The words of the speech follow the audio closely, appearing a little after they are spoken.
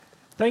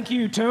Thank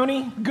you,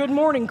 Tony. Good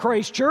morning,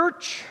 Christ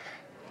Church.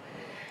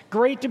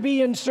 Great to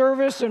be in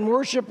service and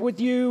worship with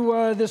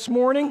you this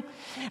morning.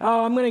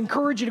 I'm going to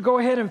encourage you to go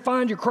ahead and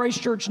find your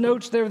Christ Church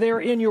notes. They're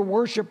there in your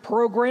worship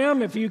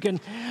program. If you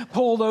can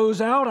pull those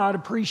out, I'd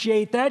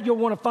appreciate that. You'll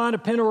want to find a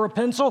pen or a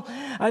pencil.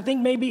 I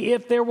think maybe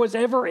if there was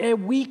ever a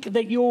week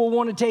that you'll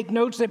want to take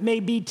notes, it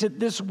may be to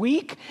this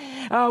week.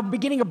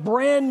 Beginning a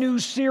brand new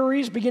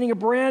series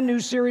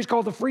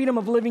called The Freedom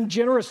of Living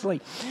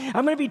Generously.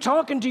 I'm going to be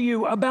talking to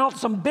you about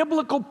some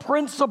biblical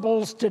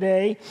principles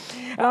today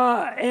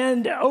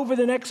and over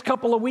the next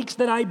couple of weeks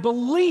that I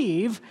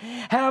believe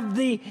have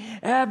the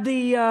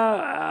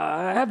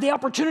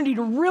opportunity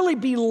to really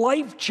be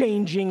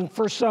life-changing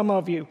for some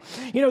of you.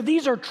 You know,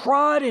 these are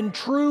tried and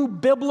true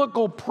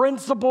biblical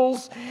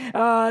principles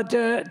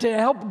to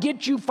help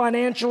get you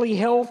financially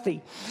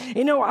healthy.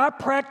 You know, I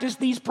practice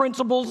these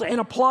principles and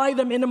apply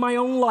them into my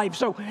own life.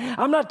 So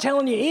I'm not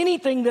telling you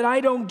anything that I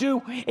don't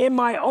do in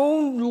my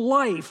own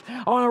life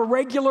on a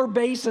regular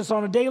basis,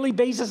 on a daily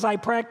basis. I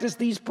practice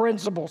these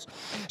principles.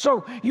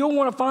 So you'll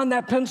want to find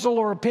that pencil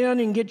or a pen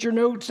and get your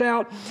notes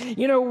out.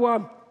 You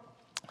know,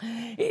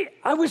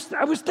 I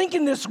was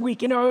thinking this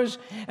week, you know,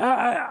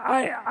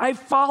 I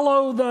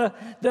follow the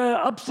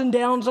ups and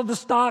downs of the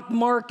stock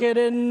market,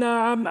 and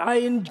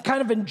I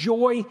kind of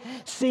enjoy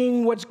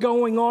seeing what's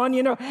going on,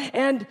 you know.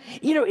 And,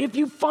 you know, if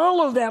you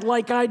follow that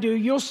like I do,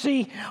 you'll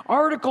see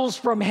articles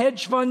from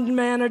hedge fund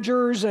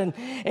managers and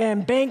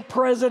bank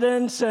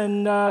presidents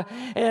and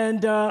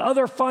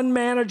other fund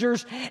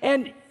managers,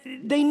 and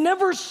they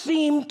never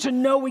seem to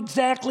know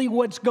exactly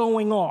what's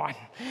going on.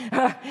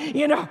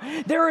 You know,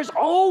 there is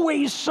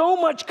always so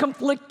much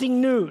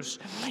conflicting news.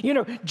 You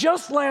know,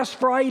 just last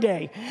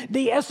Friday,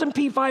 the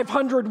S&P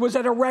 500 was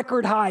at a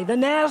record high. The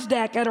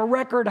NASDAQ at a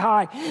record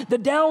high. The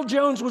Dow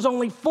Jones was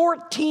only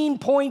 14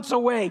 points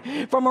away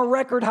from a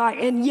record high.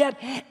 And yet,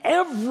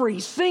 every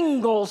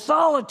single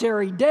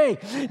solitary day,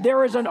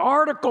 there is an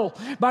article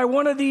by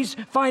one of these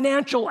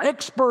financial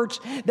experts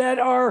that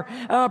are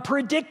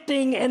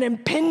predicting an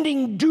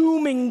impending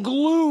doom and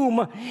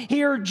gloom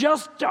here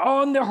just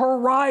on the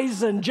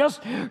horizon.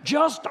 Just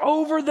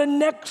over the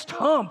next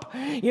hump.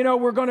 You know,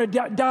 we're going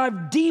to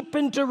dive deep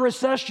into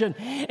recession.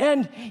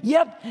 And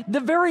yet, the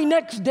very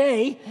next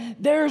day,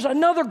 there's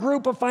another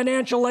group of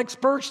financial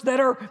experts that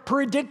are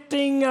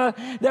predicting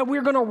that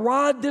we're going to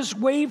ride this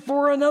wave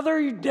for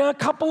another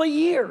couple of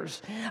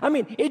years. I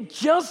mean, it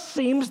just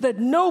seems that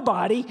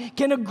nobody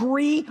can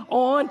agree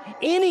on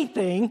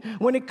anything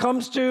when it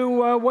comes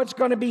to what's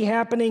going to be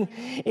happening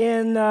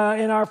in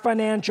our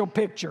financial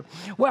picture.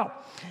 Well,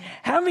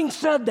 having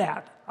said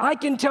that, I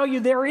can tell you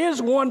there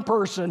is one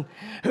person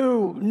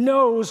who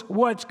knows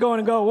what's going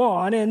to go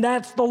on, and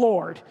that's the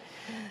Lord.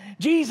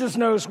 Jesus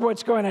knows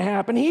what's going to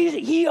happen.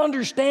 He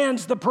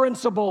understands the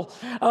principle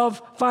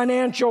of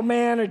financial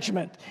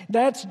management.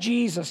 That's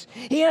Jesus.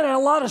 He had a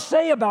lot to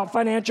say about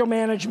financial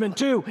management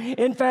too.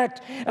 In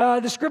fact,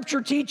 the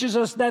scripture teaches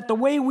us that the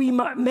way we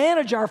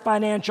manage our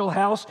financial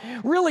house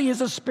really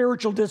is a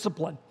spiritual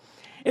discipline.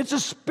 It's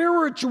a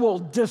spiritual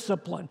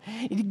discipline.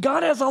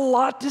 God has a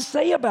lot to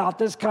say about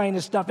this kind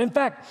of stuff. In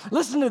fact,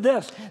 listen to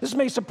this. This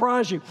may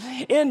surprise you.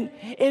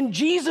 In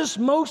Jesus'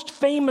 most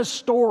famous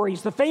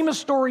stories, the famous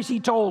stories he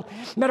told,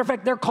 matter of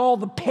fact, they're called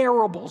the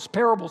parables.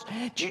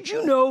 Did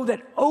you know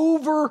that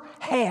over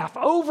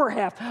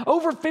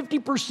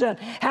 50%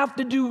 have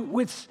to do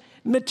with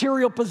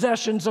material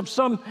possessions of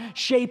some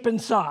shape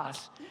and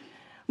size?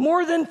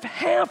 More than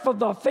half of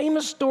the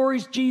famous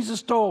stories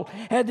Jesus told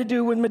had to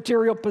do with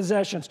material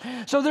possessions.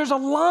 So there's a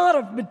lot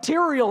of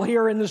material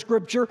here in the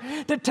scripture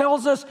that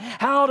tells us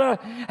how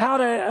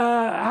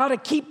to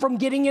keep from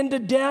getting into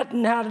debt,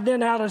 and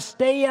how to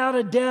stay out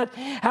of debt,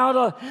 how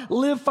to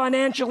live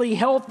financially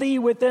healthy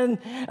within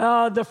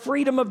the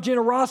freedom of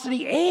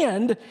generosity,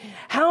 and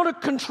how to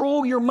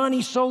control your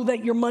money so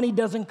that your money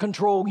doesn't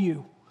control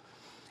you.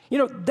 You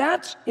know,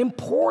 that's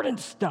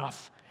important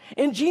stuff.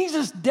 And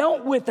Jesus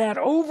dealt with that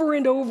over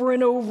and over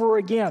and over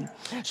again.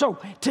 So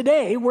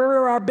today, where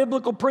are our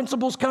biblical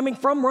principles coming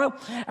from? Well,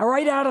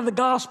 right out of the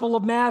Gospel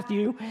of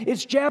Matthew.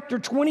 It's chapter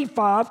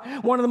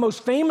 25, one of the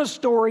most famous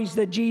stories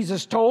that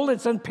Jesus told.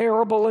 It's in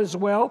parable as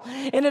well.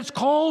 And it's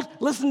called,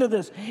 listen to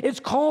this,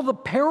 it's called the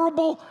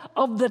parable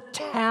of the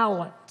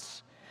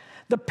talents.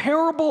 The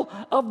parable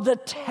of the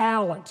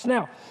talents.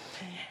 Now,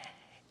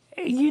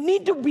 you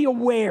need to be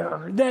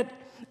aware that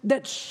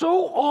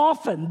so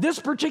often, this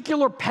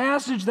particular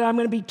passage that I'm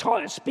going to be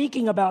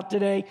speaking about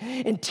today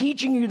and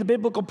teaching you the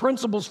biblical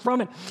principles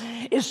from it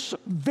is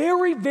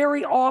very,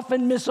 very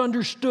often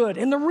misunderstood.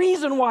 And the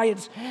reason why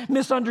it's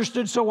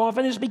misunderstood so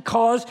often is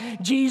because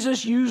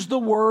Jesus used the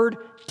word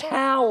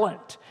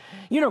talent.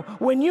 You know,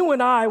 when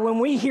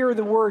we hear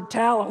the word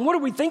talent, what do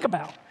we think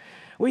about?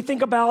 We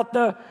think about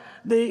the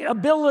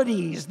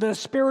abilities, the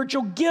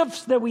spiritual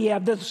gifts that we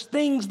have, the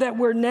things that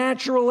we're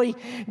naturally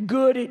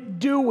good at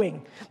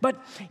doing. But,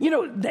 you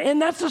know,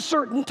 and that's a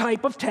certain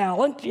type of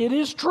talent. It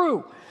is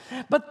true.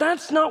 But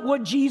that's not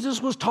what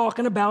Jesus was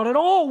talking about at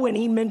all when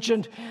he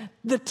mentioned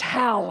the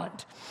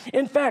talent.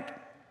 In fact,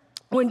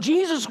 When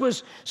Jesus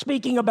was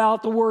speaking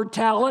about the word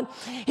talent,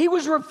 he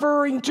was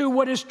referring to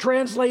what is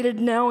translated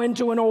now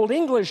into an Old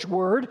English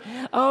word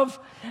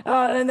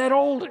and that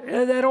old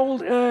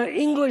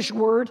English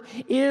word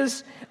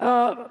is,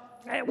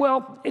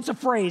 it's a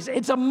phrase.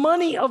 It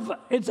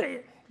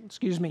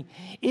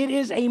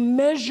is a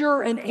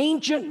measure, an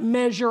ancient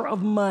measure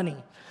of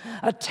money.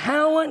 A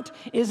talent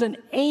is an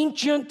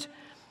ancient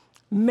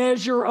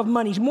measure of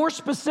money. More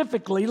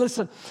specifically,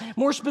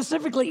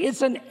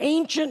 it's an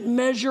ancient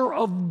measure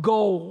of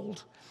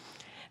gold.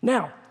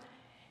 Now,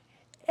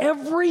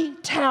 every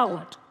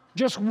talent,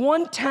 just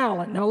one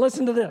talent, now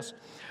listen to this,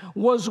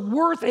 was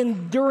worth,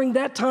 and during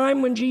that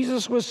time when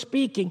Jesus was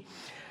speaking,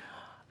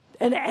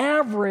 an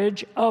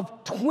average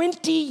of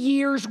 20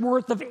 years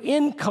worth of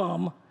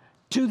income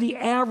to the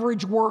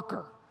average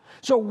worker.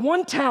 So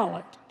one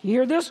talent, you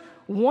hear this?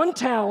 One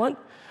talent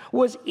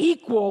was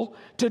equal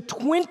to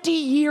 20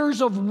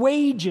 years of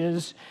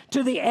wages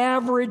to the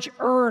average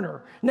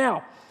earner.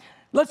 Now,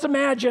 let's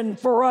imagine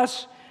for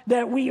us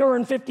that we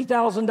earn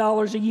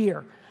 $50,000 a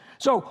year.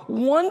 So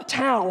one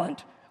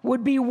talent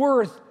would be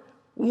worth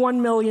 $1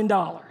 million.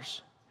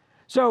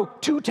 So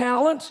 2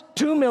 talents,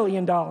 $2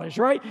 million,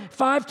 right?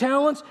 5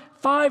 talents,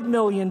 $5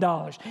 million.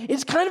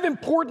 It's kind of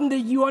important that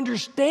you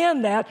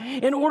understand that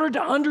in order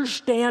to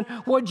understand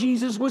what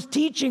Jesus was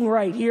teaching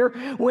right here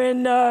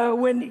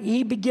when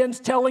he begins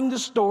telling the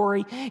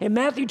story in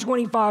Matthew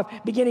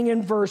 25, beginning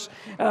in verse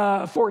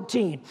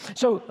 14.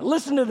 So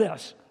listen to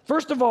this.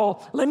 First of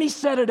all, let me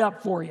set it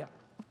up for you.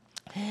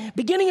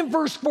 Beginning in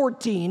verse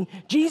 14,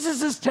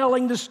 Jesus is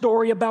telling the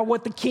story about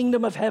what the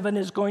kingdom of heaven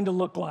is going to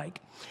look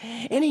like.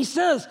 And he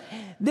says,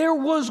 there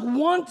was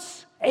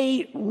once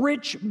a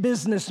rich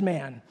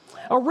businessman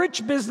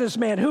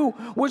who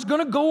was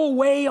going to go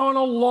away on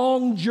a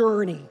long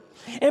journey.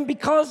 And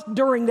because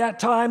during that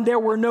time there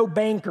were no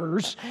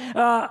bankers,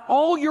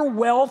 all your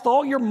wealth,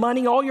 all your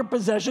money, all your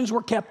possessions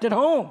were kept at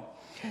home.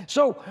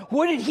 So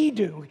what did he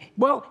do?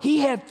 Well, he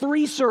had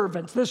 3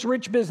 servants. This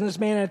rich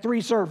businessman had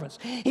 3 servants.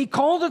 He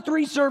called the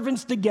 3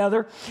 servants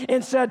together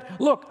and said,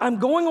 look, I'm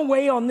going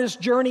away on this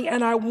journey,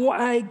 and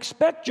I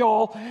expect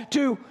y'all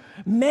to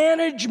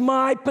manage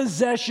my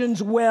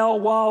possessions well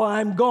while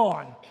I'm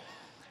gone.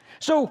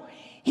 So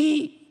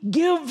he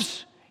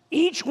gives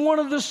each one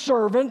of the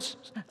servants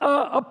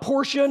a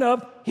portion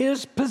of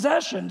his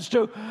possessions.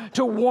 To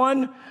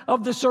one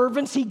of the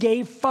servants, he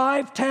gave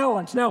 5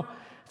 talents. Now,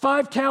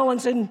 5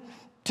 talents in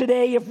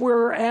today, if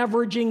we're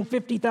averaging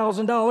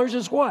 $50,000,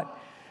 is what?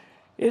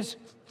 It's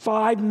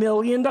 $5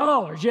 million.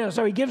 Yeah,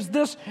 so he gives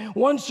this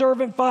one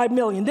servant $5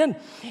 million. Then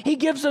he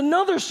gives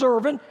another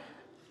servant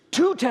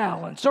 2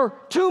 talents or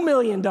 $2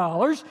 million.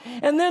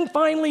 And then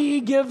finally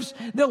he gives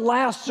the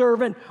last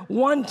servant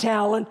 1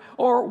 talent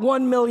or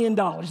 $1 million.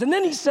 And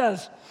then he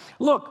says,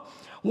 look,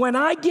 when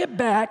I get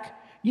back,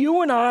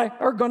 you and I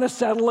are going to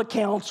settle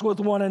accounts with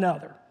one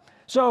another.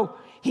 So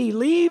he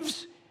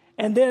leaves,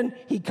 and then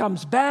he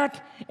comes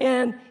back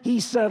and he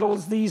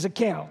settles these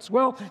accounts.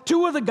 Well,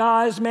 2 of the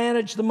guys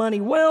managed the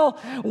money well.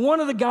 1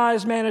 of the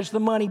guys managed the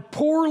money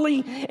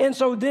poorly. And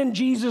so then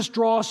Jesus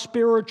draws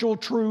spiritual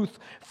truth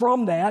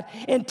from that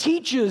and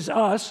teaches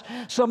us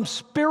some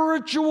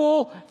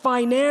spiritual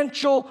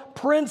financial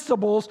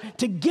principles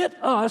to get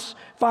us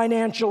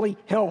financially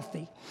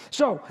healthy.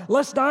 So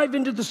let's dive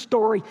into the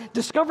story,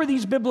 discover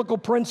these biblical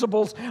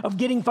principles of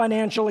getting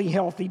financially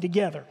healthy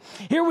together.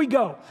 Here we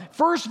go.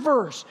 First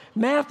verse,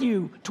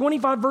 Matthew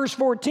 25, verse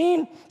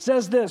 14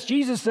 says this.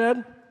 Jesus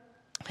said,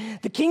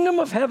 the kingdom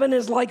of heaven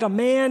is like a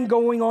man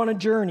going on a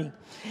journey.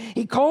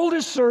 He called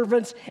his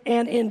servants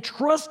and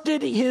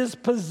entrusted his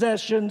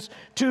possessions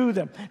to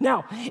them.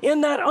 Now,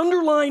 in that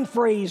underlined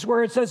phrase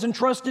where it says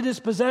entrusted his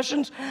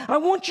possessions, I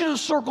want you to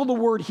circle the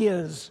word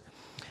his.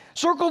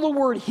 Circle the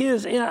word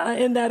his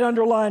in that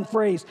underlined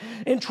phrase.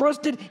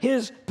 Entrusted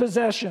his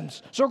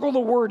possessions. Circle the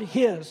word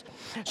his.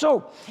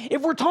 So,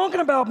 if we're talking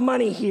about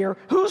money here,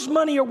 whose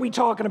money are we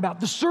talking about?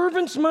 The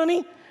servant's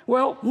money?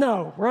 Well,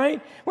 no,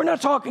 right? We're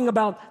not talking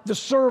about the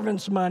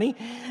servant's money.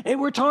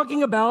 We're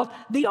talking about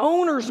the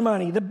owner's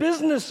money, the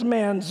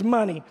businessman's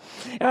money.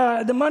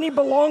 The money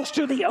belongs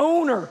to the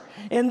owner.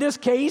 In this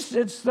case,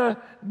 it's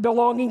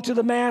belonging to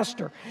the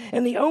master.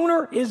 And the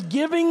owner is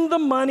giving the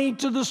money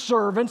to the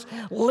servants,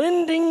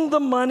 lending the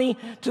money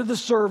to the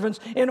servants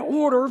in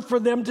order for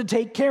them to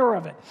take care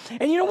of it.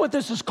 And you know what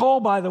this is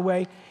called, by the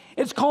way?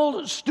 It's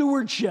called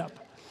stewardship.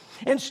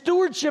 And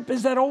stewardship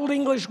is that old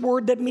English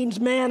word that means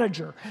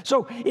manager.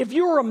 So if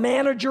you're a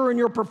manager in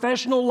your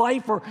professional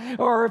life,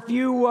 or if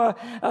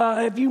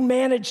you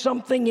manage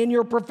something in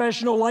your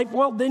professional life,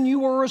 well, then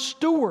you are a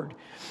steward.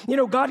 You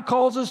know, God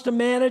calls us to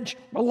manage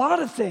a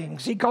lot of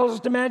things. He calls us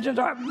to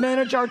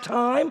manage our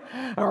time,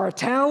 our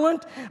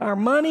talent, our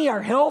money,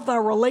 our health,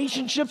 our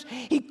relationships.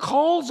 He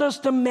calls us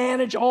to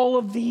manage all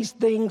of these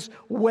things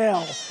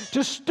well,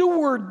 to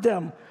steward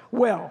them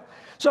well.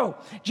 So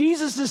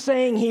Jesus is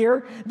saying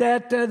here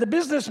that the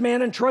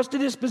businessman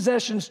entrusted his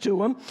possessions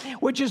to him,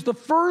 which is the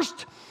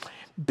first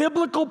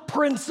biblical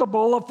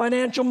principle of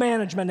financial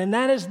management, and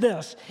that is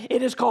this.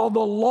 It is called the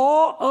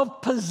law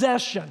of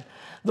possession.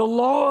 The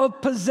law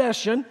of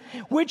possession,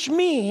 which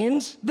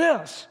means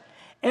this: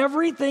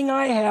 everything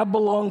I have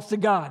belongs to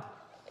God.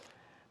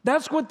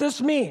 That's what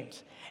this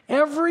means.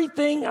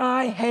 Everything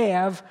I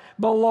have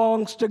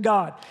belongs to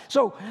God.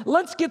 So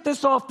let's get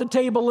this off the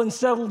table and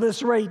settle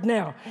this right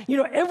now. You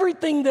know,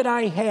 everything that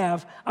I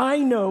have, I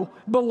know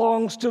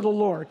belongs to the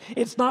Lord.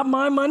 It's not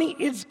my money,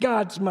 it's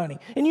God's money.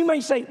 And you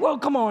may say, well,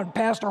 come on,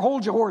 Pastor,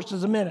 hold your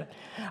horses a minute.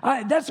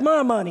 That's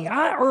my money.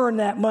 I earned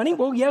that money.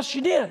 Well, yes,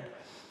 you did.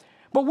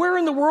 But where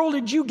in the world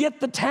did you get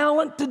the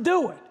talent to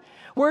do it?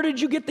 Where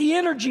did you get the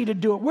energy to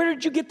do it? Where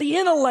did you get the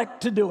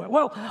intellect to do it?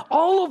 Well,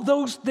 all of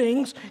those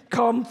things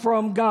come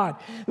from God.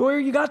 Where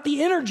you got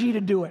the energy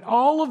to do it,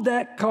 all of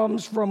that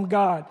comes from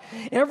God.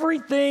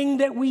 Everything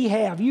that we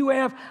have, you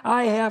have,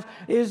 I have,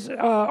 is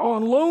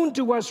on loan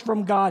to us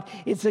from God.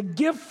 It's a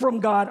gift from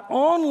God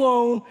on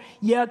loan,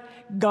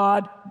 yet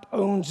God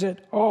owns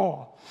it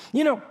all.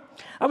 You know,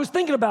 I was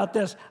thinking about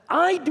this.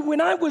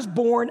 When I was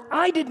born,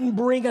 I didn't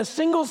bring a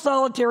single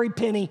solitary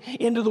penny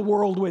into the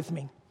world with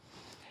me.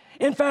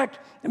 In fact,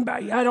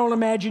 I don't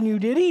imagine you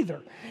did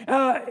either.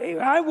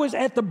 I was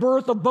at the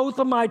birth of both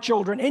of my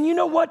children. And you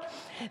know what?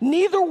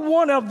 Neither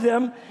one of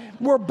them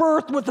were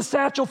birthed with a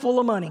satchel full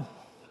of money.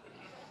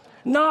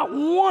 Not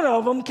one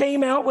of them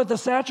came out with a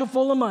satchel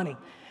full of money.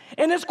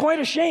 And it's quite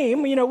a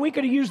shame. You know, we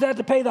could have used that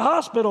to pay the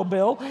hospital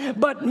bill.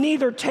 But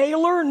neither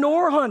Taylor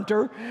nor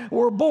Hunter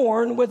were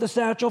born with a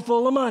satchel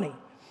full of money.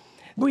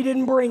 We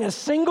didn't bring a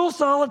single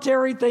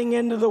solitary thing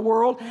into the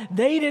world.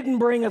 They didn't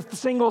bring a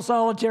single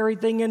solitary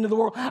thing into the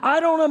world. I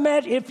don't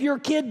imagine, if your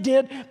kid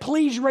did,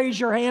 please raise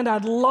your hand.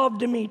 I'd love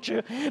to meet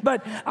you.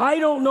 But I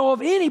don't know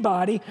of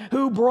anybody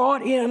who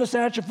brought in a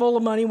satchel full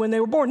of money when they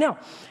were born. Now,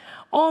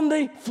 on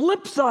the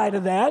flip side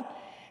of that,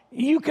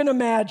 you can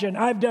imagine,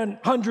 I've done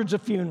hundreds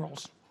of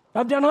funerals.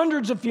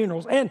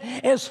 And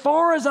as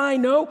far as I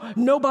know,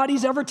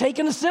 nobody's ever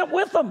taken a cent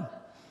with them.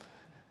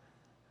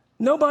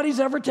 Nobody's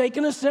ever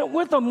taken a cent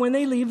with them when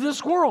they leave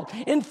this world.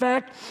 In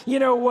fact, you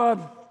know,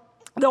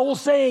 the old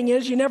saying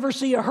is, you never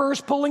see a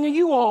hearse pulling a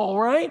U-Haul,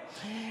 right?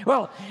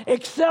 Well,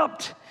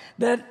 except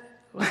that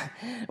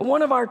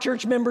one of our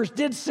church members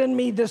did send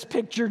me this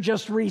picture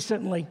just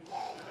recently.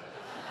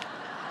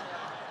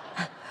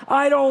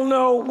 I don't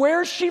know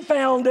where she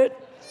found it,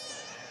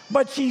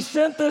 but she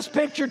sent this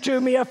picture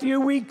to me a few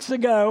weeks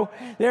ago.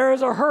 There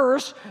is a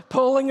hearse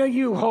pulling a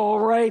U-Haul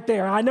right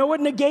there. I know it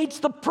negates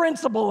the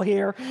principle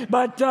here,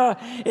 but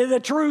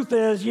the truth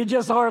is you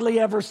just hardly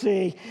ever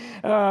see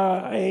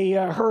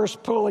a hearse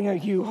pulling a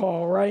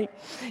U-Haul, right?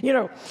 You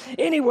know,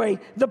 anyway,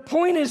 the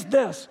point is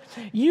this.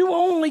 You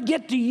only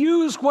get to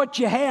use what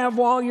you have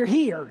while you're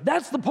here.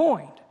 That's the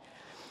point.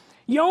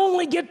 You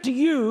only get to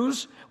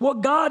use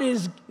what God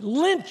has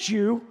lent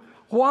you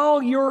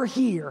while you're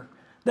here.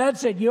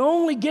 That's it. You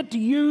only get to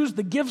use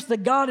the gifts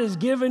that God has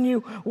given you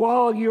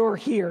while you're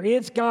here.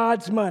 It's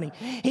God's money.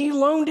 He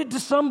loaned it to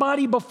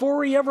somebody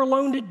before he ever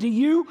loaned it to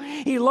you.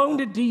 He loaned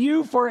it to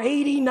you for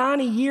 80,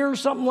 90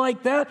 years, something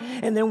like that.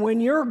 And then when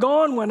you're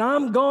gone, when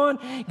I'm gone,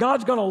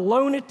 God's going to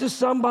loan it to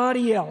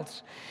somebody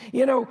else.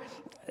 You know,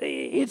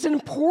 it's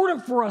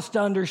important for us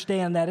to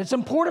understand that. It's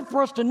important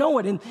for us to know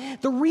it. And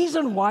the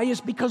reason why is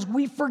because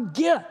we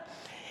forget.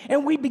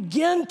 And we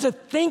begin to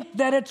think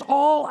that it's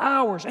all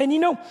ours. And you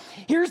know,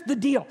 here's the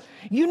deal.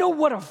 You know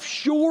what a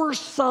sure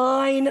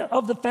sign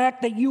of the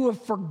fact that you have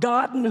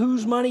forgotten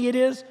whose money it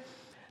is?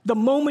 The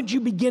moment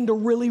you begin to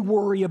really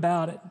worry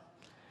about it.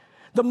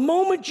 The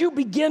moment you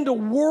begin to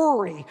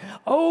worry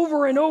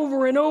over and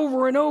over and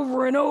over and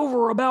over and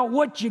over about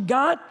what you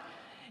got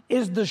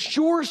is the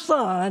sure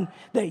sign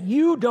that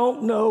you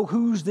don't know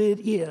whose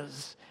it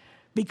is.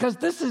 Because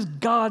this is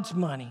God's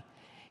money.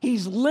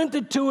 He's lent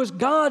it to us,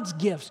 God's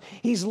gifts.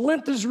 He's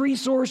lent his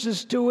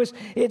resources to us.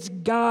 It's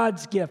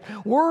God's gift.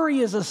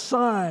 Worry is a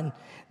sign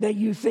that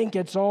you think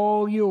it's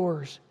all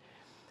yours.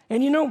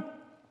 And you know,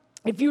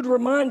 if you'd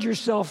remind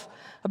yourself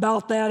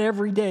about that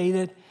every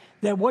day,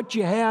 that what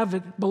you have,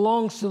 it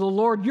belongs to the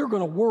Lord, you're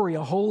going to worry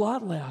a whole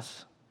lot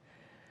less.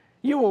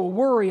 You will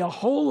worry a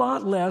whole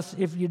lot less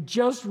if you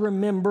just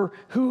remember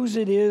whose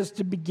it is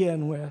to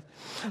begin with.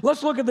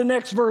 Let's look at the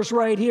next verse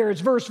right here.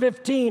 It's verse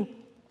 15.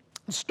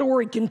 The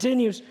story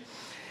continues.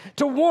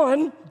 To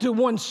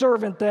one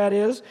servant, that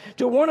is,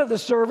 to one of the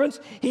servants,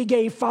 he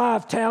gave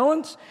 5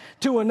 talents,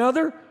 to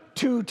another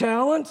 2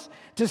 talents,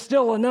 to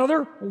still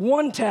another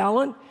 1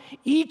 talent,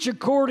 each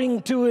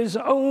according to his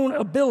own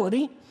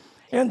ability.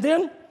 And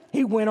then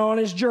he went on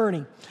his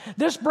journey.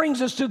 This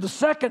brings us to the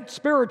second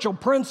spiritual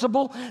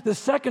principle, the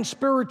second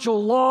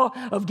spiritual law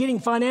of getting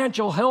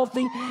financial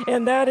healthy,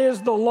 and that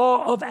is the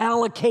law of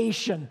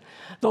allocation.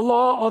 The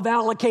law of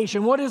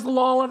allocation. What does the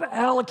law of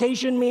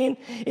allocation mean?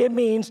 It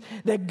means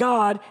that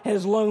God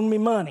has loaned me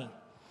money.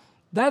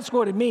 That's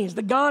what it means,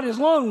 that God has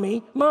loaned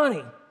me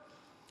money.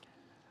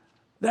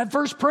 That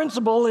first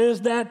principle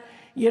is that,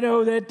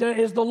 that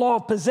is the law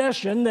of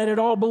possession, that it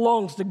all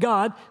belongs to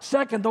God.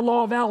 Second, the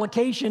law of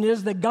allocation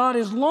is that God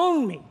has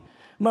loaned me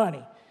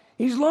money.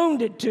 He's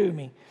loaned it to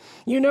me.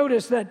 You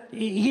notice that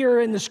here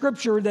in the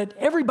scripture that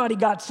everybody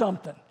got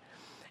something.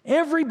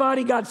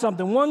 Everybody got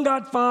something. One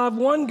got 5,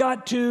 one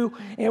got 2,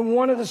 and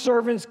one of the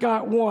servants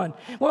got 1.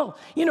 Well,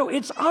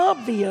 it's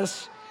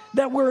obvious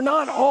that we're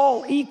not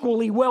all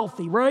equally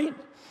wealthy, right?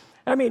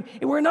 I mean,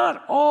 we're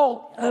not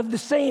all of the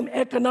same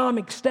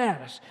economic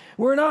status.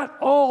 We're not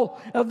all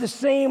of the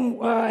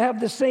same, have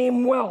the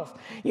same wealth.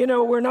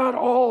 We're not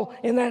all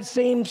in that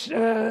same status.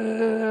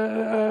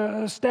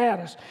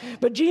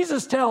 But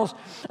Jesus tells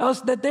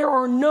us that there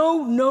are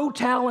no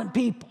talent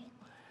people.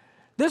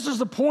 This is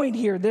the point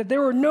here, that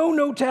there are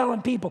no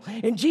talent people.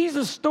 In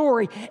Jesus'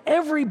 story,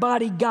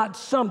 everybody got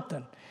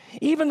something.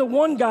 Even the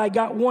one guy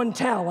got 1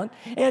 talent.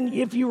 And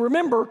if you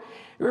remember,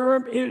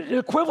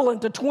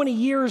 equivalent to 20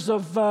 years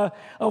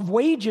of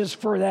wages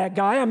for that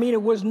guy. I mean,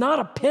 it was not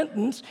a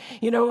pittance.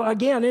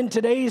 Again, in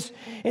today's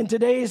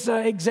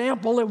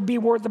example, it would be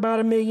worth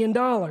about $1 million.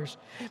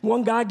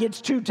 One guy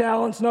gets 2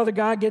 talents, another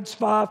guy gets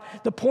 5.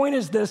 The point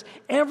is this: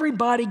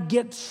 everybody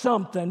gets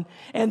something,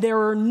 and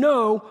there are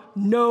no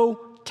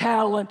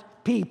talent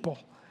people.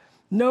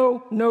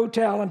 No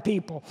talent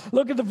people.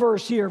 Look at the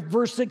verse here,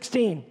 verse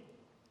 16.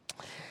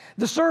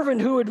 The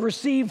servant who had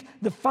received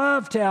the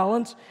 5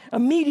 talents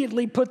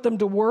immediately put them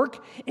to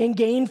work and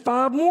gained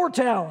 5 more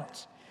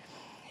talents.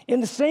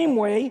 In the same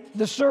way,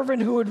 the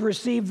servant who had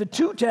received the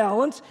 2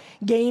 talents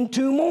gained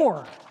 2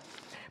 more.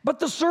 But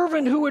the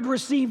servant who had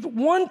received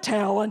 1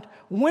 talent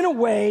went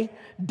away,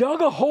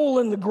 dug a hole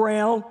in the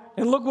ground,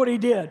 and look what he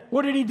did.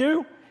 What did he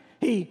do?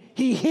 He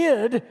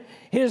hid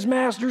his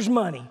master's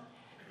money.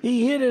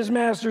 He hid his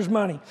master's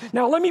money.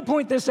 Now, let me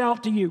point this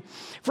out to you.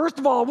 First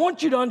of all, I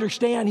want you to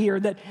understand here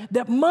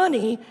that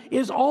money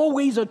is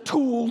always a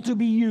tool to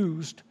be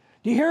used.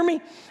 Do you hear me?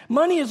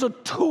 Money is a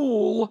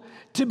tool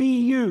to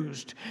be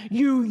used.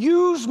 You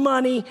use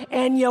money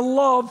and you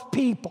love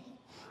people.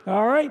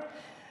 All right?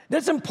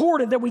 That's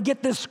important that we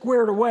get this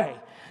squared away.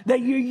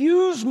 That you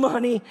use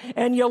money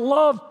and you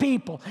love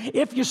people.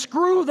 If you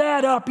screw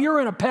that up,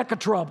 you're in a peck of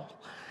trouble.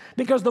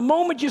 Because the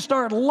moment you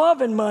start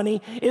loving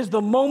money is the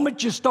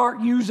moment you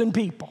start using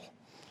people.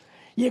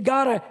 You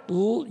got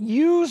to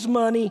use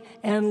money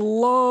and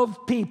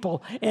love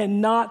people,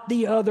 and not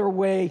the other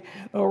way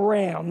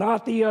around.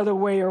 Not the other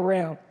way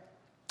around.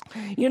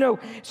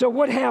 So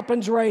what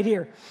happens right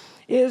here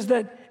is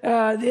that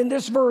in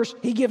this verse,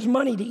 he gives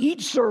money to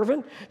each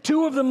servant.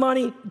 2 of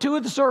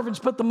the servants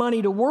put the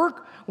money to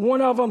work.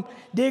 One of them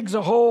digs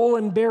a hole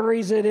and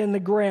buries it in the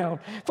ground.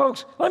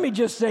 Folks, let me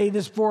just say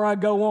this before I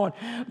go on.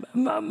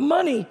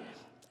 Money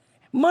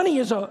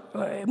is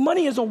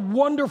a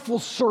wonderful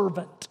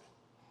servant,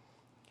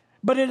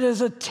 but it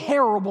is a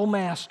terrible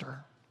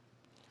master.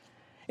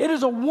 It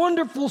is a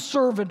wonderful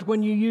servant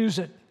when you use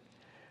it,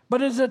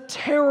 but it is a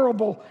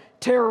terrible,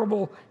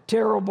 terrible,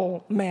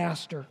 terrible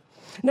master.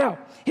 Now,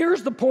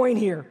 here's the point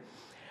here.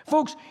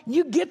 Folks,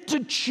 you get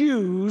to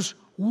choose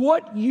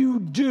what you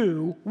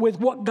do with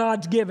what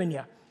God's given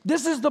you.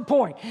 This is the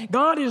point.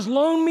 God has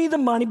loaned me the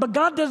money, but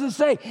God doesn't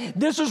say,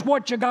 this is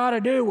what you got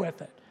to do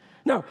with it.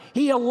 No,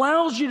 He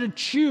allows you to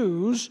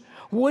choose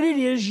what it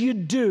is you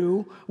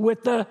do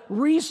with the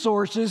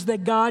resources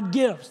that God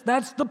gives.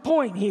 That's the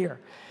point here.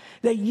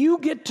 That you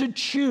get to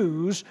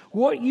choose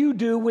what you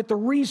do with the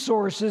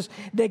resources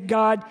that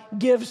God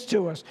gives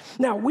to us.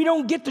 Now, we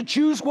don't get to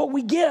choose what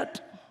we get.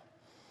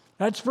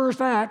 That's first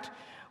fact.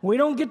 We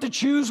don't get to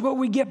choose what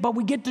we get, but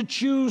we get to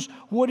choose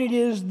what it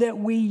is that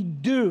we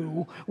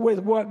do with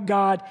what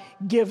God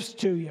gives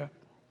to you.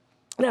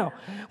 Now,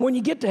 when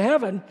you get to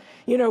heaven,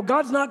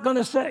 God's not going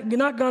to say, you're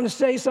not going to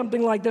say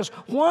something like this: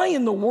 why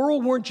in the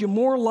world weren't you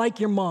more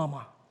like your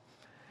mama?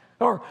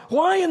 Or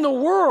why in the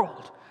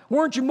world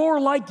weren't you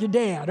more like your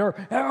dad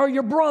or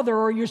your brother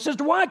or your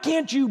sister? Why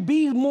can't you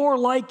be more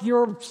like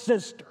your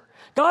sister?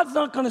 God's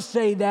not going to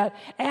say that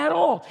at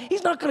all.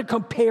 He's not going to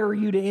compare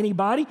you to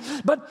anybody.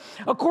 But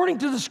according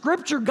to the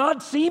Scripture,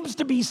 God seems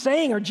to be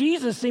saying, or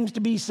Jesus seems to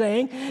be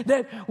saying,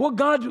 that what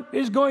God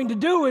is going to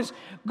do is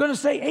going to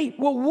say, hey,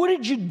 well, what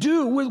did you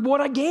do with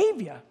what I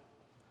gave you?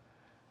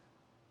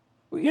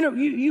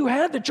 You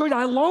had the choice.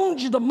 I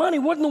loaned you the money.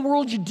 What in the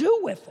world did you do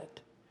with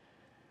it?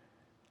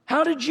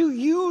 How did you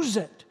use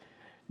it?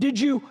 Did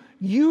you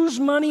use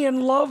money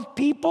and love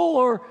people,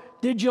 or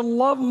did you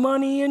love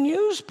money and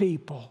use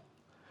people?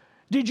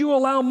 Did you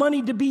allow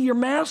money to be your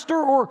master,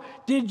 or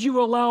did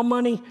you allow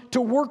money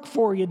to work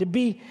for you, to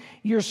be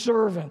your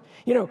servant?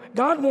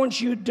 God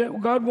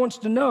wants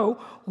to know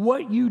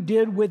what you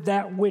did with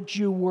that which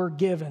you were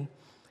given.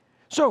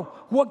 So,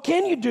 what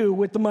can you do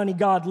with the money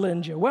God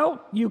lends you? Well,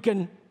 you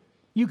can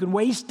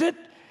waste it,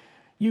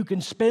 you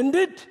can spend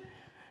it,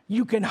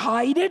 you can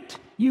hide it,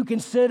 you can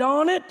sit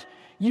on it,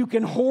 you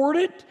can hoard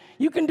it,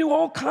 you can do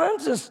all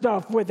kinds of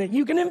stuff with it.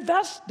 You can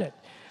invest it.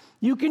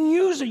 You can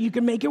use it. You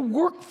can make it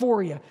work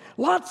for you.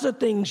 Lots of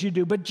things you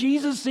do. But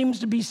Jesus seems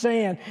to be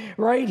saying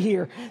right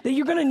here that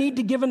you're going to need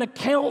to give an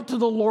account to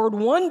the Lord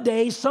one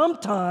day,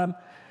 sometime,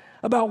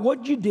 about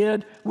what you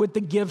did with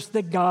the gifts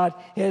that God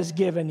has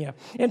given you.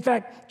 In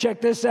fact,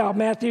 check this out.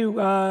 Matthew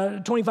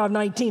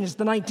 25:19. It's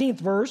the 19th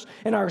verse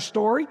in our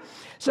story. It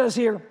says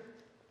here,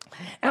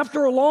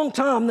 after a long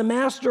time, the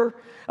master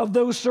of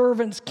those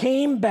servants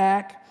came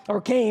back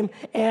or came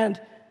and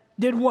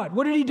did what?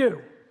 What did he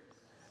do?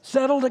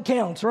 Settled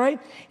accounts, right?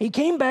 He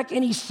came back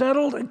and he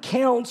settled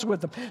accounts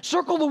with them.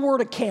 Circle the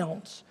word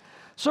accounts.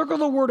 Circle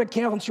the word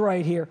accounts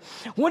right here.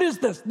 What is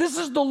this? This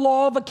is the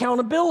law of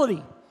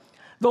accountability.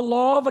 The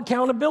law of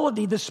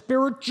accountability, the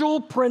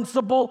spiritual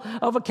principle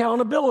of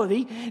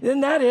accountability,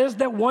 and that is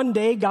that one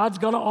day God's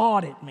going to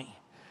audit me.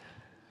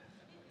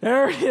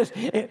 There it is.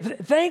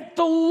 Thank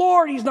the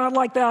Lord he's not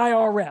like the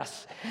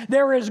IRS.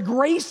 There is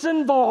grace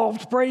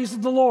involved, praise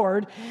the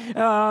Lord,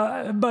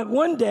 but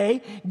one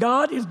day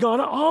God is going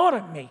to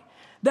audit me.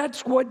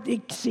 That's what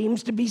it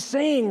seems to be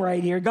saying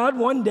right here. God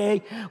one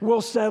day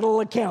will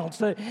settle accounts.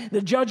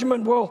 The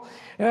judgment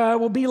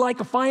will be like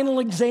a final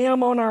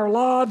exam on our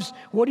lives.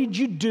 What did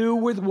you do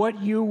with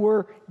what you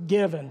were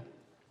given?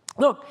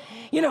 Look,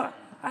 and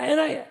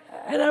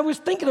I was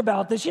thinking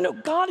about this.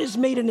 God has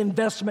made an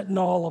investment in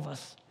all of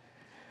us.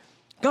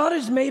 God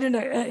has made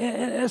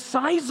a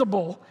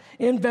sizable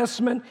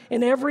investment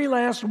in every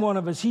last one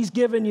of us. He's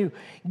given you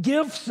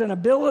gifts and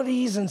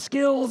abilities and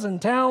skills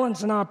and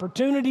talents and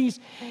opportunities.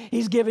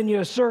 He's given you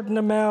a certain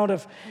amount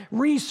of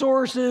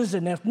resources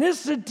and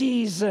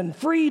ethnicities and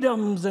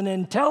freedoms and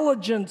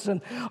intelligence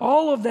and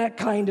all of that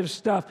kind of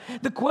stuff.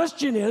 The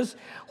question is,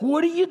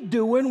 what are you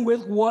doing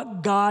with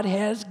what God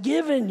has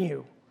given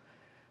you?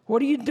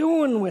 What are you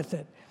doing with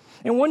it?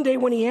 And one day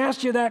when he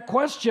asked you that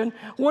question,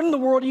 what in the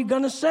world are you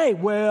going to say?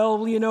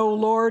 Well,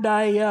 Lord,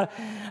 I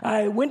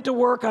went to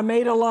work, I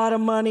made a lot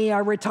of money, I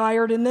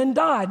retired and then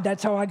died.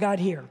 That's how I got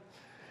here.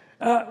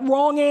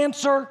 Wrong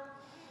answer.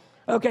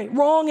 Okay,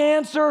 wrong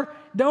answer.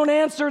 Don't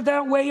answer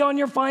that way on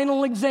your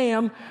final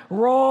exam.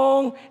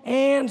 Wrong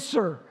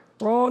answer.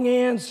 Wrong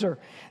answer.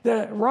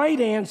 The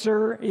right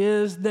answer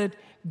is that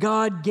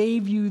God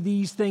gave you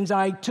these things.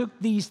 I took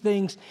these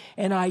things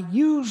and I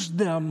used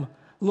them,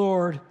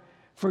 Lord,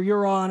 for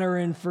your honor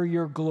and for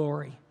your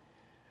glory.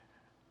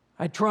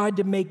 I tried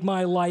to make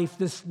my life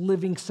this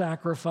living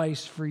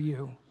sacrifice for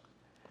you.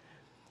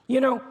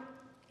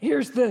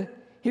 Here's the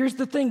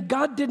thing.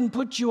 God didn't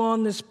put you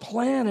on this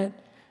planet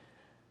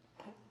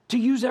to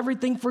use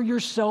everything for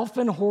yourself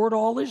and hoard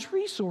all his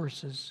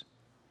resources.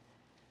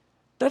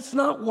 That's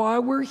not why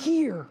we're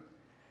here.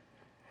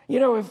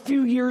 A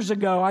few years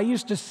ago, I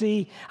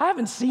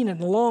haven't seen it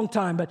in a long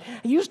time, but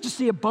I used to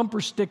see a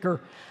bumper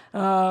sticker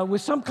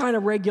with some kind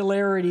of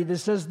regularity that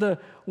says the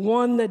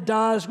one that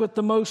dies with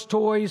the most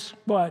toys,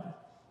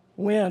 what?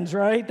 Wins,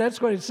 right?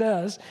 That's what it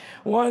says.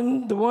 The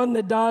one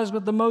that dies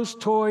with the most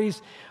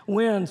toys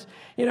wins.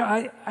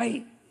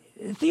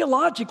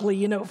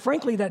 Theologically,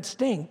 frankly, that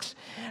stinks.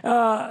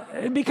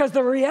 Because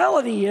the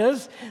reality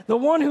is the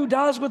one who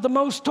dies with the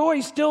most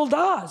toys still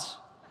dies.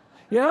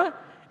 Yeah?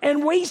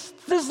 And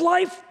wastes his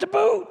life to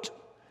boot.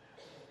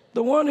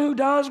 The one who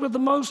dies with the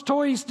most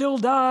toys still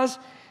dies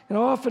and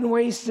often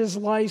wastes his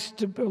life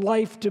to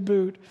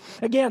boot.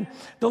 Again,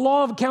 the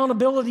law of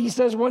accountability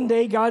says one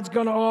day God's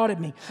going to audit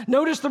me.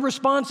 Notice the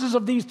responses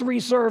of these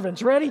three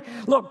servants. Ready?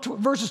 Look,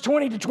 verses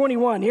 20 to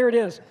 21. Here it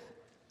is.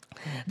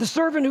 The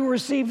servant who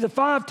received the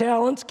 5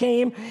 talents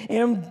came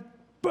and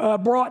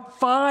brought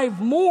 5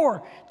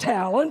 more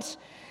talents.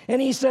 And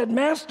he said,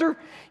 Master,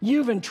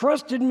 you've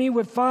entrusted me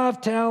with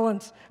 5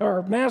 talents.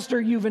 Or, Master,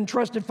 you've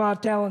entrusted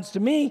 5 talents to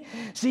me.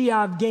 See,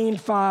 I've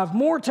gained 5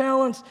 more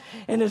talents.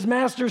 And his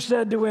master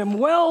said to him,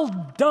 well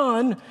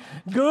done,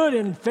 good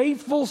and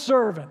faithful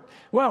servant.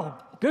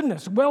 Well,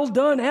 goodness, well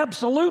done,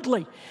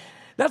 absolutely.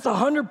 That's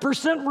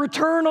 100%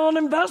 return on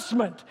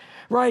investment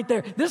right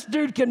there. This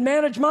dude can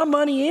manage my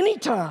money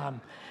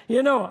anytime.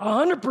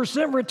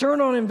 100%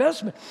 return on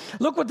investment.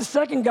 Look what the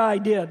second guy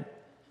did.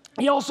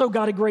 He also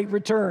got a great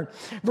return.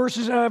 Verse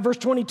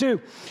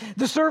 22,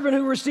 the servant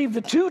who received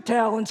the 2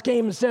 talents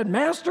came and said,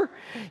 Master,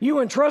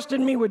 you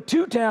entrusted me with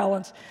 2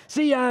 talents.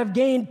 See, I've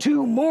gained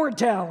 2 more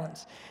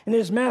talents. And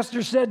his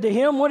master said to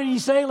him, what did he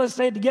say? Let's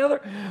say it together.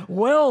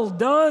 Well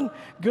done,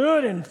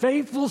 good and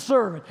faithful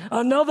servant.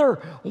 Another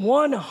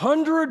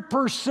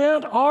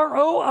 100%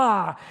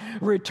 ROI,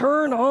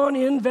 return on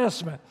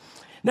investment.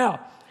 Now,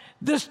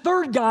 this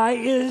third guy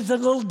is a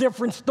little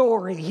different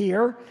story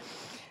here.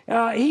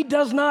 He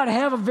does not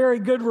have a very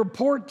good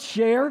report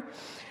share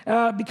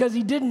because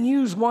he didn't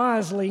use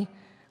wisely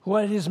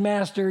what his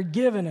master had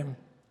given him.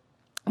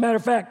 Matter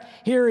of fact,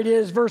 here it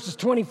is, verses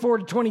 24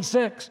 to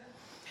 26.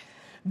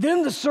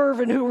 Then the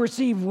servant who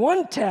received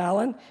 1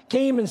 talent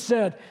came and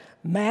said,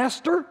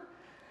 Master,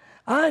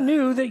 I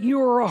knew that you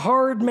were a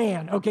hard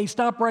man. Okay,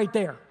 stop right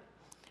there.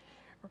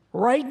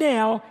 Right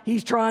now,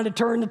 he's trying to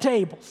turn the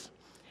tables.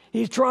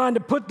 He's trying to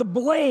put the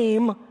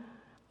blame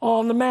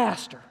on the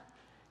master.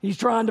 He's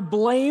trying to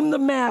blame the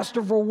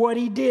master for what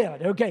he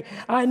did. Okay,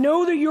 I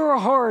know that you're a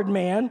hard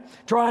man,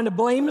 trying to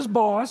blame his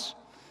boss,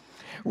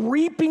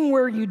 reaping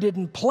where you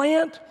didn't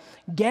plant,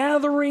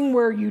 gathering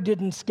where you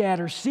didn't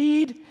scatter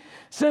seed.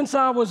 Since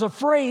I was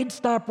afraid,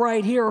 stop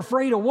right here,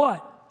 afraid of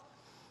what?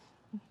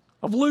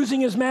 Of losing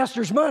his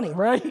master's money,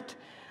 right? He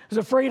was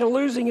afraid of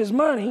losing his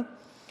money.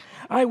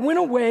 I went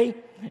away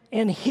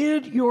and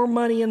hid your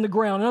money in the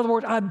ground. In other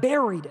words, I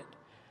buried it.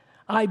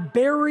 I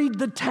buried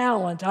the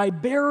talent. I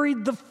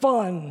buried the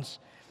funds.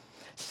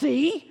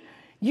 See,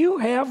 you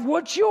have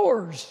what's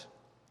yours.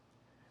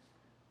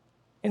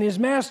 And his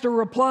master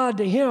replied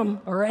to him,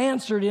 or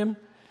answered him,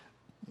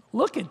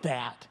 look at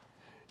that.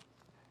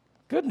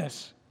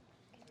 Goodness.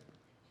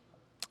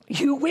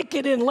 You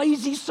wicked and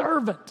lazy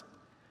servant.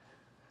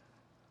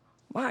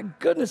 My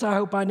goodness, I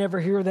hope I never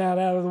hear that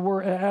out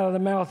of the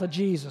mouth of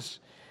Jesus.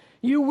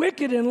 You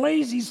wicked and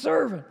lazy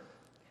servant.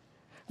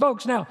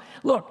 Folks, now,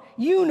 look,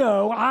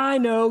 I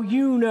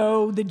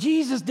know that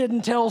Jesus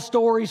didn't tell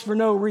stories for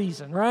no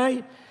reason,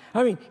 right?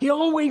 I mean, he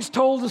always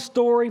told a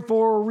story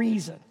for a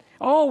reason.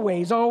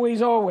 Always,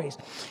 always, always.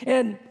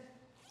 And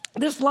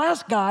this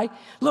last guy,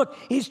 look,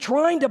 he's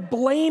trying to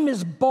blame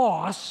his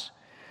boss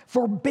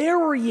for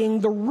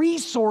burying the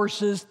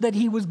resources that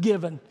he was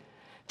given.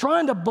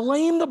 Trying to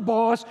blame the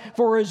boss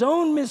for his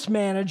own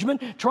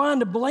mismanagement, trying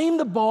to blame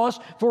the boss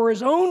for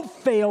his own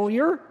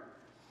failure.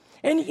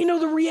 And,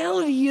 the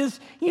reality is,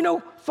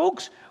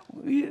 folks,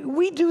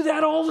 we do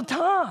that all the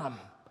time.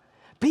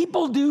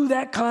 People do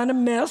that kind of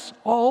mess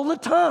all the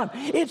time.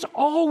 It's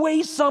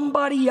always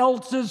somebody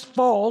else's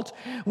fault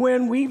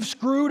when we've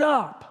screwed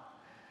up.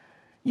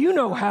 You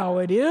know how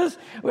it is.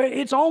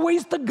 It's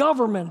always the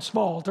government's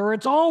fault, or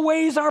it's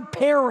always our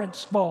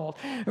parents' fault,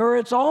 or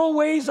it's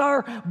always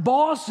our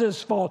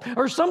boss's fault.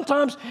 Or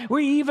sometimes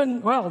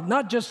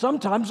not just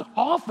sometimes,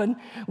 often,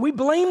 we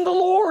blame the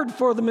Lord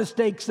for the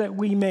mistakes that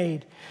we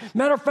made.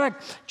 Matter of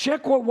fact,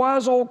 check what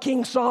wise old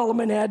King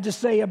Solomon had to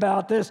say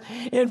about this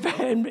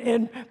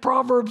in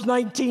Proverbs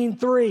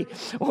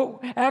 19:3. Well,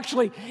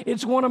 actually,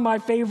 it's one of my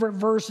favorite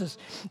verses.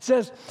 It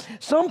says,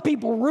 some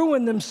people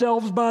ruin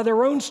themselves by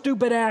their own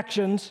stupid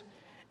actions.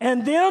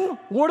 And then,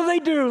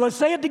 what do? Let's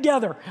say it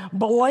together.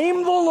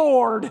 Blame the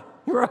Lord,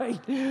 right?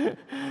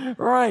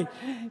 Right.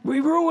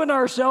 We ruin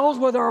ourselves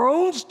with our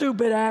own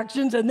stupid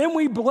actions, and then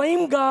we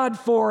blame God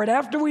for it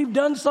after we've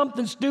done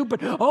something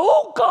stupid.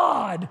 Oh,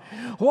 God,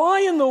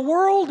 why in the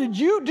world did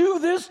you do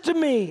this to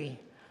me?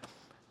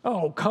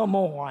 Oh, come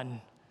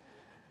on.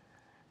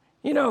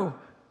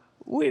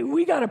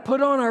 We got to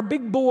put on our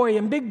big boy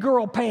and big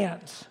girl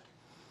pants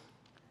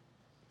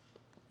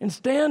and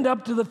stand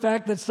up to the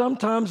fact that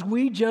sometimes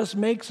we just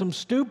make some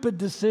stupid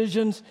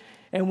decisions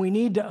and we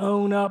need to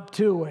own up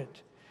to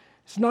it.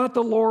 It's not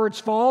the Lord's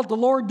fault. The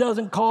Lord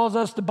doesn't cause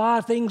us to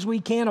buy things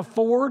we can't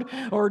afford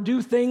or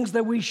do things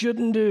that we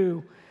shouldn't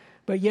do.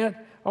 But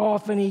yet,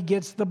 often he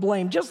gets the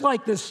blame. Just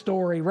like this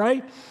story,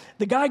 right?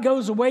 The guy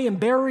goes away and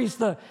buries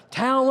the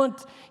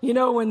talent,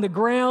 in the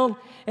ground,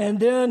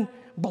 and then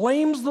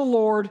blames the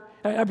Lord.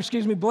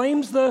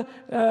 Blames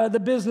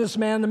the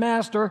businessman, the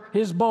master,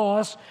 his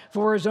boss,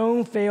 for his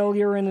own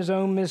failure and his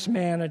own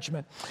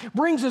mismanagement.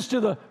 Brings us to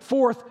the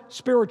fourth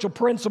spiritual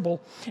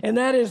principle, and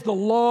that is the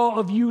law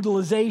of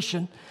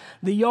utilization.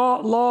 The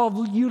law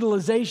of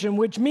utilization,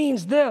 which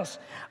means this: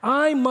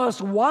 I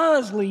must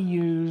wisely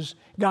use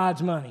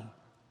God's money.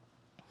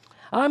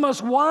 I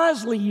must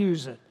wisely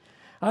use it.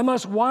 I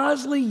must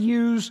wisely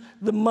use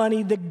the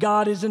money that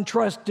God has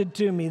entrusted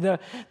to me,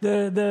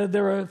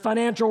 the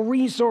financial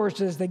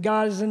resources that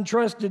God has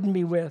entrusted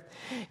me with.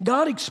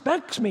 God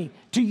expects me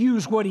to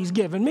use what He's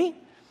given me.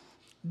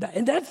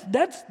 And that's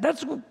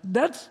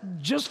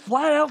just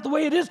flat out the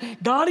way it is.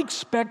 God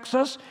expects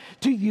us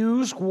to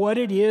use what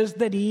it is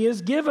that He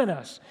has given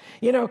us.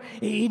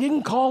 He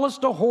didn't call us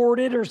to hoard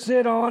it or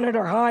sit on it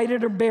or hide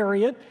it or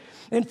bury it.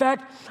 In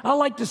fact, I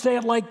like to say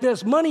it like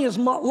this: money is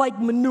like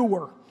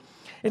manure.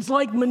 It's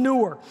like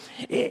manure.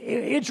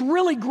 It's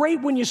really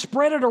great when you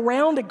spread it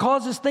around. It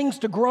causes things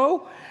to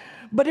grow.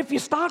 But if you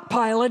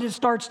stockpile it, it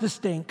starts to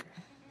stink.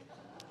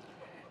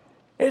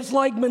 It's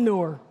like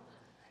manure.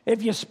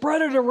 If you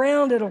spread it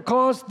around, it'll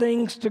cause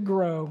things to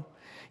grow.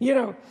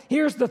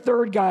 Here's the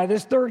third guy.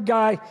 This third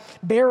guy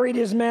buried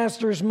his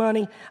master's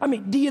money. I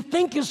mean, do you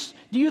think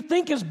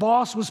his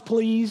boss was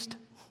pleased?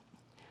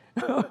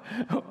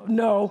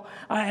 No,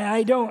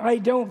 I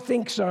don't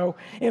think so.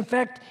 In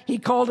fact, he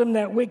called him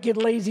that wicked,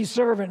 lazy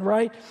servant,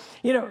 right?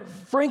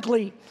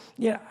 Frankly,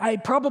 I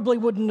probably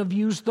wouldn't have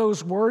used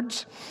those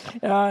words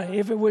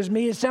if it was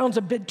me. It sounds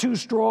a bit too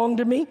strong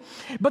to me.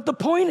 But the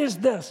point is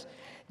this: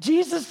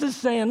 Jesus is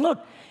saying,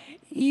 look,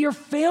 your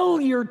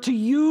failure to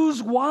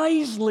use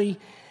wisely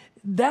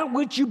that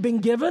which you've been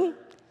given,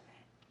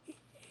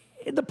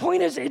 the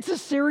point is, it's a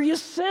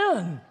serious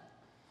sin.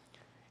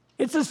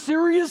 It's a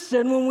serious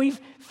sin when we've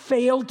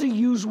failed to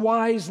use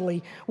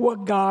wisely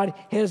what God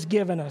has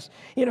given us.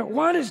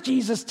 Why does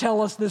Jesus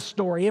tell us this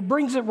story? It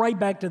brings it right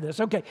back to this.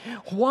 Okay,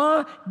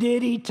 why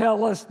did He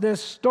tell us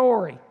this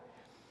story?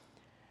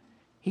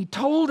 He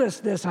told us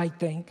this, I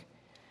think,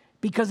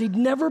 because He'd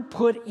never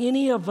put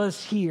any of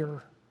us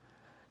here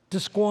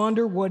to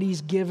squander what He's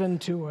given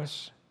to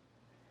us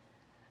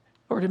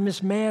or to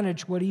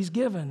mismanage what He's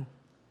given.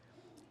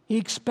 He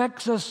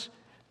expects us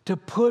to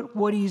put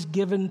what He's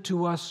given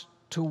to us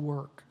to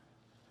work.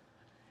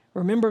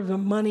 Remember, the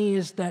money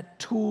is that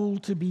tool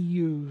to be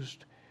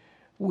used.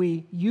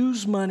 We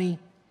use money,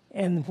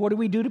 and what do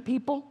we do to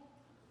people?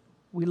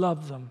 We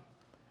love them.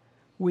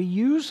 We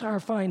use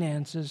our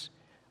finances,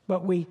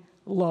 but we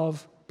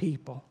love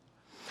people.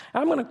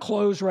 I'm going to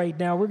close right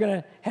now. We're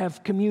going to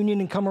have communion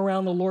and come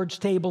around the Lord's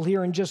table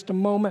here in just a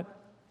moment.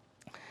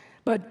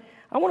 But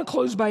I want to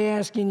close by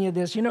asking you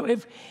this. You know,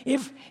 if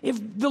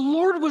the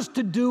Lord was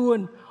to do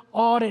an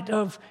audit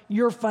of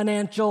your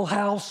financial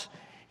house,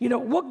 you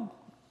know,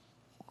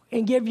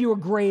 and give you a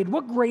grade,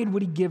 what grade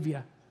would he give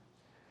you?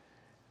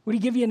 Would he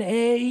give you an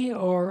A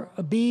or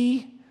a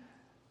B?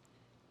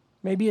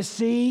 Maybe a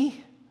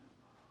C?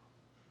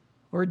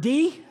 Or a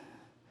D?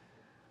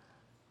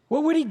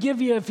 What would he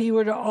give you if he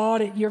were to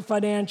audit your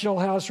financial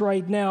house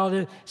right now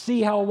to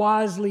see how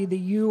wisely that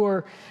you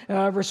are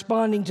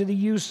responding to the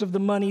use of the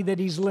money that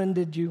he's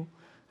loaned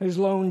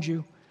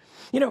you?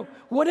 You know,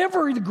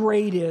 whatever the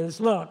grade is,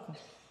 look,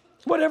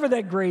 whatever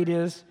that grade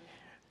is,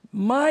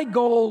 my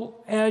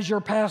goal as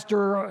your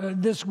pastor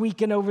this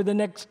week and over the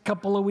next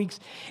couple of weeks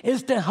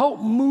is to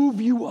help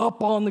move you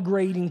up on the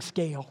grading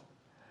scale.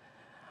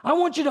 I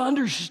want you to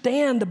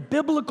understand the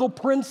biblical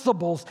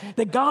principles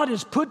that God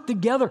has put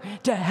together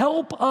to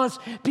help us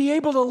be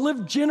able to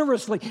live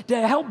generously,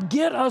 to help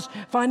get us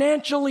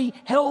financially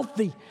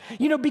healthy.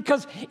 You know,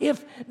 because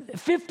if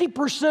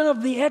 50%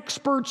 of the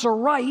experts are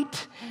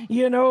right,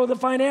 you know, the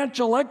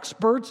financial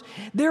experts,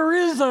 there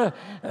is a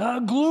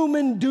gloom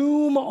and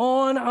doom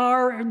on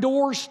our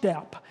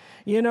doorstep.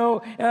 You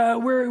know,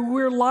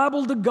 we're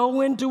liable to go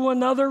into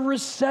another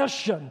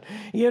recession,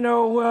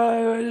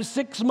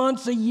 6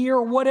 months, a year,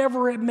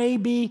 whatever it may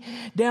be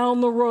down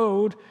the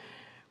road.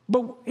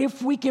 But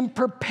if we can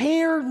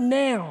prepare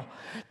now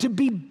to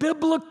be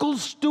biblical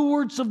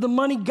stewards of the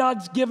money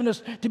God's given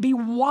us, to be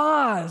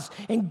wise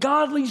and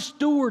godly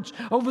stewards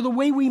over the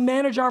way we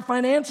manage our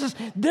finances,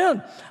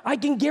 then I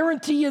can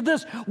guarantee you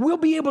this, we'll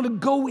be able to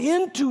go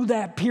into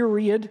that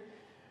period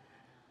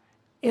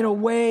in a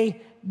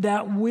way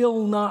that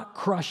will not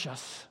crush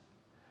us.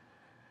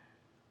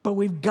 But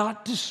we've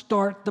got to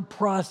start the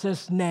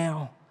process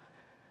now,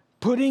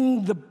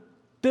 putting the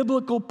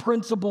biblical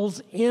principles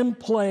in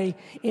play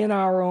in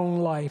our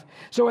own life.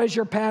 So as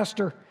your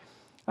pastor,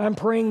 I'm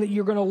praying that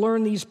you're going to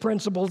learn these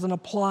principles and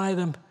apply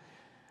them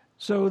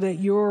so that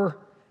you're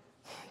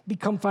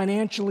become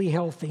financially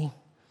healthy.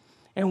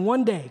 And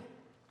one day,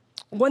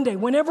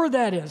 whenever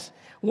that is,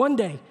 one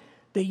day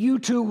that you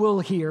too will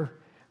hear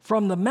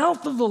from the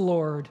mouth of the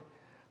Lord,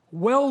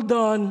 well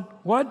done,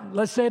 what?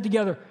 Let's say it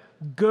together.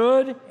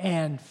 Good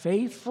and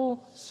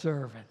faithful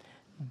servant.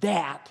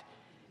 That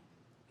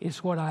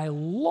is what I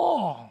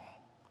long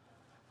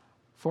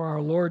for our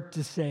Lord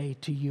to say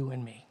to you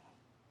and me.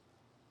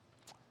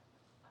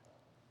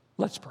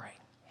 Let's pray.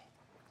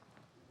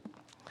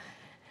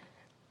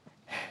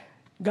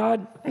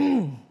 God,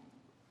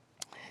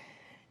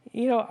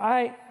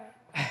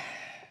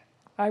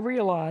 I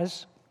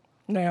realize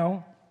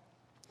now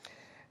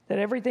that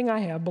everything I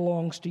have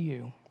belongs to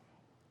you.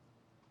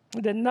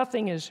 That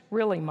nothing is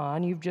really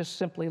mine. You've just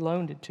simply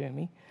loaned it to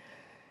me.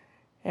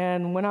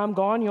 And when I'm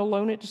gone, you'll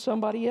loan it to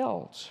somebody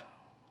else.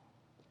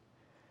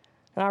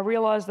 And I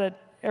realize that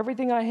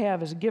everything I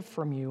have is a gift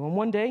from you. And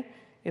one day,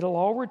 it'll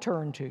all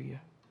return to you.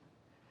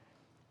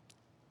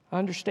 I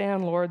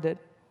understand, Lord, that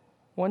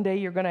one day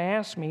you're going to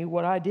ask me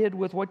what I did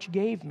with what you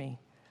gave me.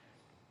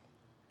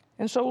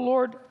 And so,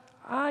 Lord,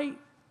 I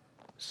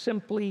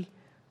simply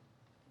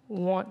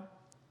want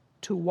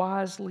to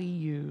wisely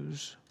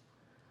use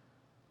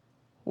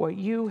what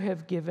you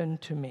have given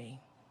to me,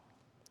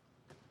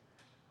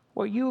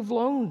 what you have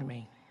loaned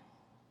me.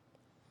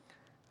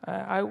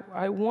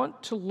 I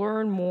want to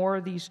learn more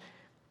of these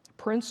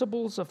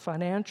principles of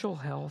financial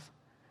health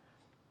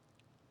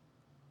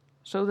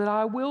so that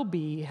I will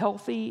be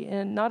healthy,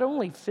 and not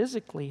only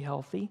physically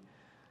healthy,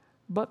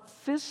 but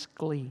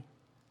fiscally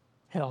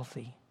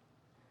healthy.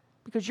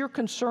 Because you're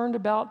concerned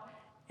about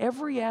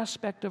every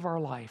aspect of our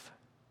life.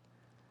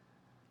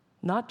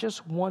 Not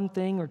just one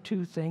thing or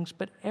two things,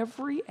 but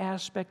every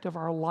aspect of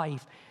our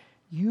life.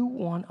 You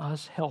want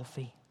us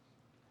healthy.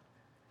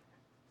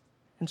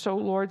 And so,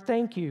 Lord,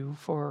 thank you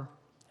for,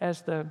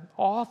 as the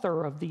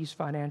author of these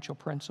financial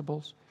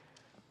principles,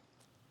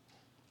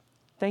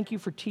 thank you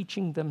for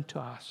teaching them to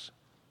us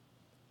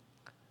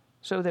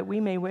so that we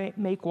may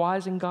make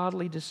wise and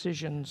godly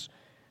decisions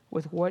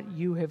with what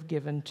you have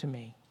given to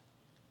me.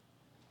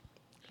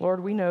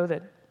 Lord, we know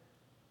that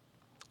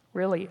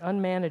really,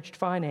 unmanaged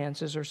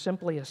finances are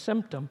simply a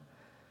symptom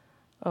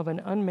of an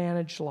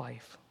unmanaged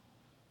life.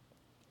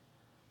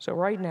 So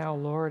right now,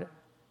 Lord,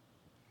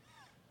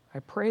 I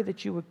pray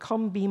that you would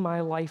come be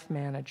my life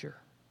manager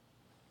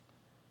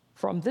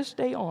from this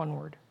day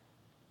onward,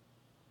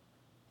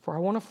 for I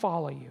want to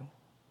follow you,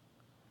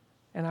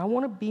 and I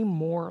want to be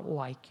more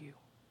like you,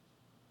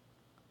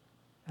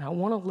 and I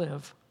want to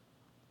live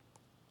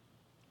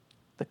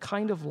the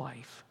kind of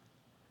life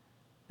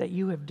that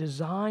you have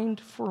designed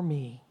for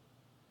me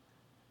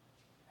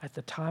at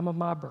the time of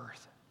my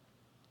birth.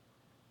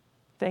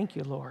 Thank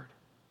you, Lord,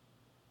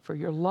 for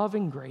your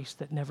loving grace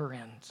that never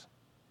ends.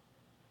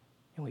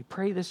 And we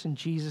pray this in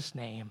Jesus'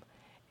 name.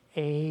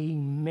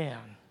 Amen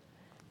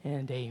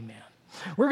and amen.